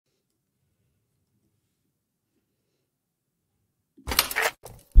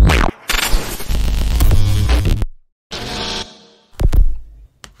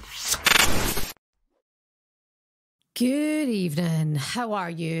Good evening. How are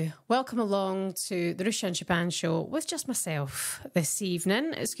you? Welcome along to the Russia and Japan show with just myself this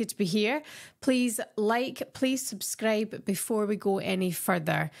evening. It's good to be here. Please please subscribe before we go any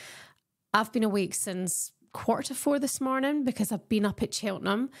further. I've been awake since 3:45 this morning because I've been up at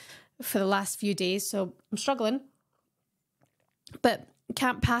Cheltenham for the last few days, so I'm struggling. But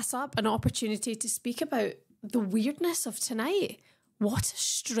can't pass up an opportunity to speak about the weirdness of tonight. What a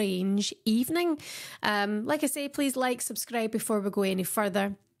strange evening. Like I say, please subscribe before we go any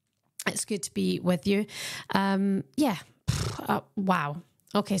further. It's good to be with you. Wow.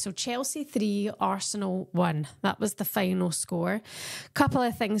 Okay, so Chelsea 3, Arsenal 1. That was the final score. Couple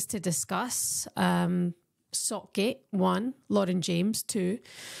of things to discuss. Sockgate 1, Lauren James 2.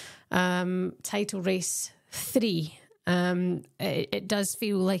 Title race 3. It does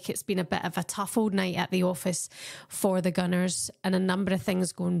feel like it's been a bit of a tough old night at the office for the Gunners and a number of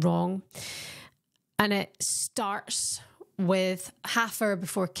things going wrong. And it starts with half hour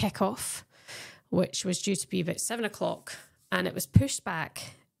before kickoff, which was due to be about 7 o'clock, and it was pushed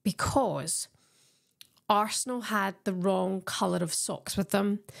back because Arsenal had the wrong colour of socks with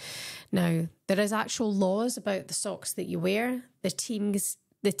them. Now, there is actual laws about the socks that you wear.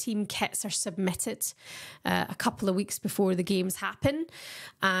 The team kits are submitted a couple of weeks before the games happen.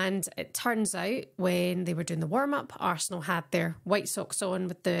 And it turns out when they were doing the warm-up, Arsenal had their white socks on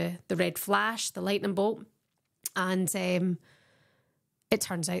with the red flash, the lightning bolt. And it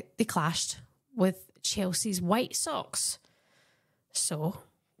turns out they clashed with Chelsea's white socks. So,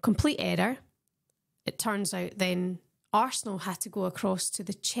 complete error. It turns out then Arsenal had to go across to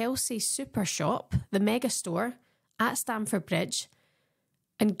the Chelsea super shop, the mega store at Stamford Bridge,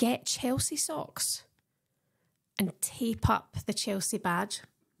 and get Chelsea socks and tape up the Chelsea badge.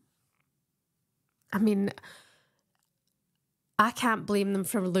 I mean, I can't blame them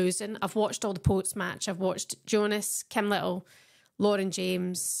for losing. I've watched all the post-match. I've watched Jonas, Kim Little, Lauren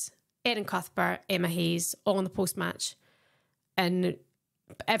James, Erin Cuthbert, Emma Hayes, all in the post-match. And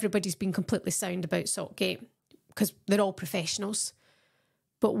everybody's been completely sound about Sockgate because they're all professionals.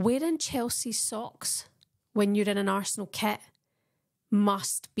 But wearing Chelsea socks when you're in an Arsenal kit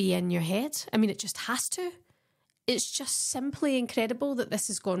must be in your head. I mean, it just has to. It's just simply incredible that this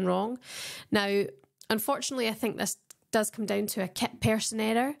has gone wrong. Now, unfortunately, I think this does come down to a kit person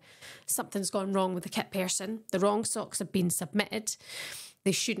error. Something's gone wrong with the kit person. The wrong socks have been submitted.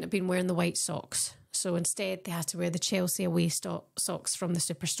 They shouldn't have been wearing the white socks. So instead, they had to wear the Chelsea away socks from the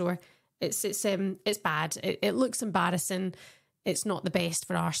Superstore. It's bad. It looks embarrassing. It's not the best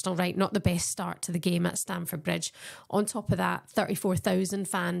for Arsenal, right? Not the best start to the game at Stamford Bridge. On top of that, 34,000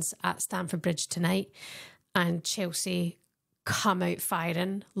 fans at Stamford Bridge tonight. And Chelsea come out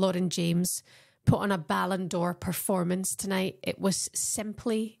firing. Lauren James put on a Ballon d'Or performance tonight. It was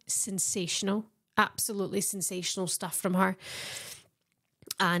simply sensational. Absolutely sensational stuff from her.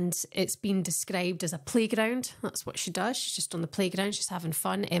 And it's been described as a playground. That's what she does. She's just on the playground. She's having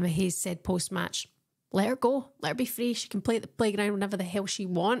fun. Emma Hayes said post-match, let her go. Let her be free. She can play at the playground whenever the hell she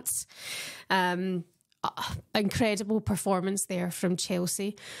wants. Incredible performance there from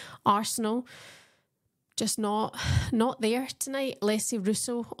Chelsea. Arsenal, just not there tonight. Leslie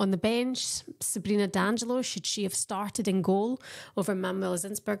Russo on the bench. Sabrina D'Angelo, should she have started in goal over Manuela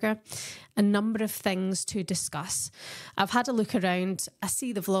Zinsberger? A number of things to discuss. I've had a look around. I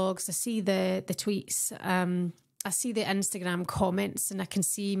see the vlogs. I see the tweets. I see the Instagram comments, and I can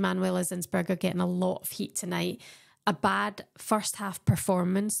see Manuela Zinsberger getting a lot of heat tonight. A bad first half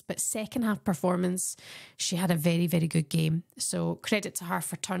performance, but second half performance, she had a very, very good game. So credit to her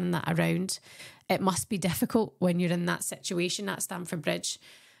for turning that around. It must be difficult when you're in that situation at Stamford Bridge.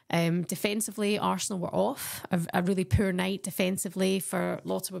 Defensively, Arsenal were off. A really poor night defensively for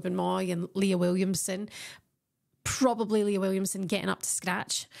Lotte Wubben-Moy and Leah Williamson. Probably Leah Williamson getting up to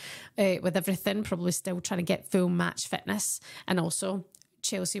scratch with everything, probably still trying to get full match fitness. And also,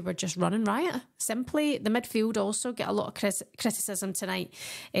 Chelsea were just running riot. Simply, the midfield also get a lot of criticism tonight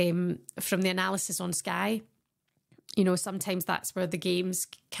from the analysis on Sky. You know, sometimes that's where the games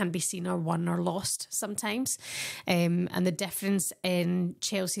can be seen or won or lost sometimes. And the difference in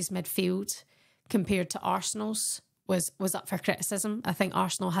Chelsea's midfield compared to Arsenal's was up for criticism. I think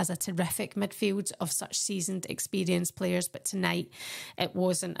Arsenal has a terrific midfield of such seasoned, experienced players, but tonight it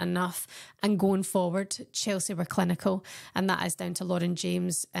wasn't enough. And going forward, Chelsea were clinical, and that is down to Lauren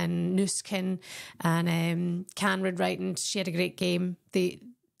James and Nuskin and Canrid Wrighton. She had a great game.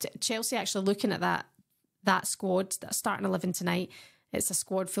 Chelsea actually looking at that squad, that starting 11 tonight, it's a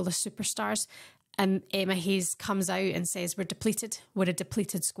squad full of superstars. And Emma Hayes comes out and says, we're depleted. We're a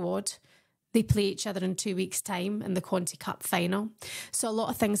depleted squad. They play each other in 2 weeks' time in the Conti Cup final. So a lot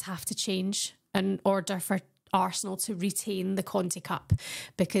of things have to change in order for Arsenal to retain the Conti Cup,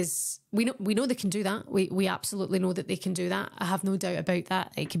 because we know they can do that. We absolutely know that they can do that. I have no doubt about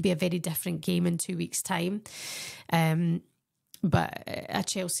that. It can be a very different game in 2 weeks' time. But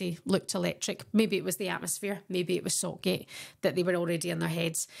Chelsea looked electric. Maybe it was the atmosphere. Maybe it was sockgate that they were already in their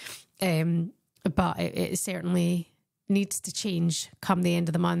heads. But it certainly needs to change come the end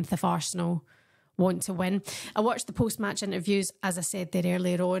of the month if Arsenal want to win. I watched the post-match interviews, as I said there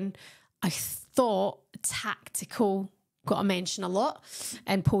earlier on. I thought tactical got a mention a lot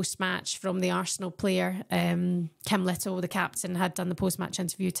in post-match from the Arsenal player. Kim Little, the captain, had done the post-match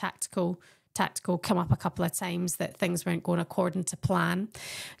interview. Tactical come up a couple of times, that things weren't going according to plan.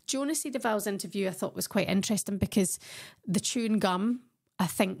 Jonas Eidevall's interview I thought was quite interesting, because the chewing gum, I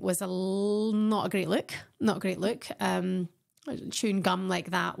think, was not a great look. Chewing gum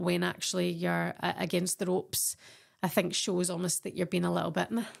like that when actually you're against the ropes, I think shows almost that you're being a little bit...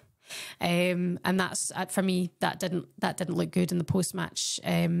 and that's, for me, that didn't look good in the post-match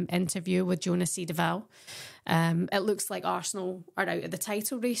interview with Jonas Eidevall. It looks like Arsenal are out of the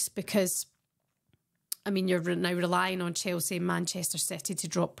title race, because I mean, you're now relying on Chelsea and Manchester City to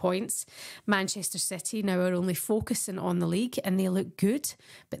drop points. Manchester City now are only focusing on the league, and they look good,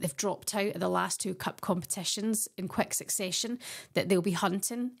 but they've dropped out of the last 2 cup competitions in quick succession that they'll be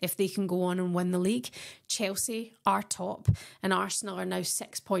hunting if they can go on and win the league. Chelsea are top, and Arsenal are now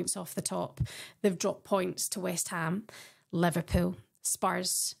 6 points off the top. They've dropped points to West Ham, Liverpool,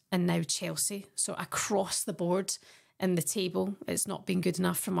 Spurs, and now Chelsea. So across the board in the table, it's not been good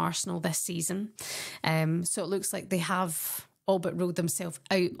enough from Arsenal this season. So it looks like they have all but ruled themselves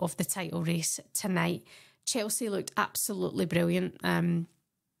out of the title race tonight. Chelsea looked absolutely brilliant. I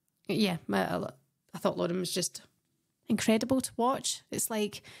thought Lauren was just incredible to watch. It's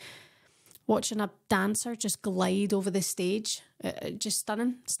like watching a dancer just glide over the stage. Just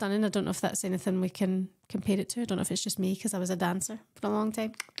stunning. I don't know if that's anything we can compare it to. I don't know if it's just me, because I was a dancer for a long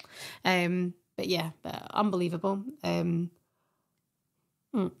time. But unbelievable. And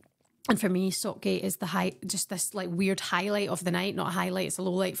for me, Sockgate is just this like weird highlight of the night. Not a highlight, it's a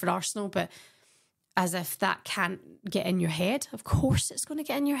low light for Arsenal, but as if that can't get in your head. Of course it's going to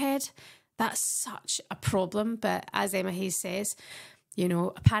get in your head. That's such a problem. But as Emma Hayes says, you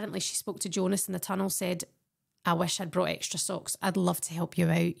know, apparently she spoke to Jonas in the tunnel, said, I wish I'd brought extra socks. I'd love to help you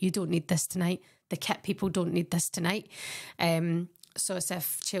out. You don't need this tonight. The kit people don't need this tonight. So as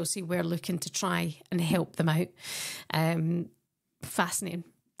if Chelsea were looking to try and help them out.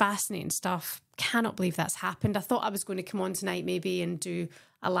 Fascinating stuff. Cannot believe that's happened. I thought I was going to come on tonight maybe and do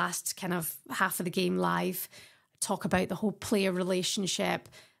a last kind of half of the game live, talk about the whole player relationship,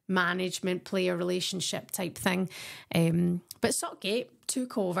 management player relationship type thing. But Sockgate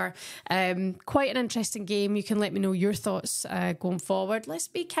took over. Quite an interesting game. You can let me know your thoughts going forward. Let's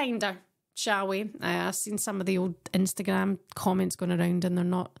be kinder, shall we? I've seen some of the old Instagram comments going around, and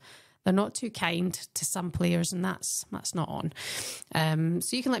they're not too kind to some players, and that's not on.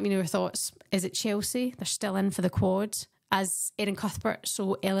 So you can let me know your thoughts. Is it Chelsea? They're still in for the quad. As Erin Cuthbert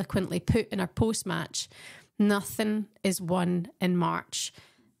so eloquently put in her post-match, nothing is won in March.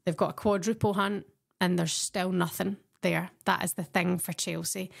 They've got a quadruple hunt, and there's still nothing there. That is the thing for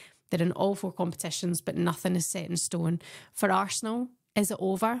Chelsea. They're in all 4 competitions, but nothing is set in stone. For Arsenal, is it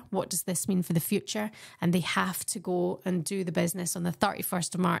over? What does this mean for the future? And they have to go and do the business on the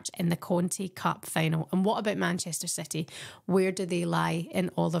 31st of March in the Conti Cup final. And what about Manchester City? Where do they lie in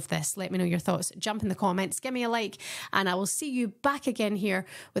all of this? Let me know your thoughts. Jump in the comments, give me a like, and I will see you back again here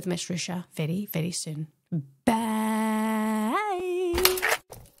with Miss Rusha very, very soon. Bye.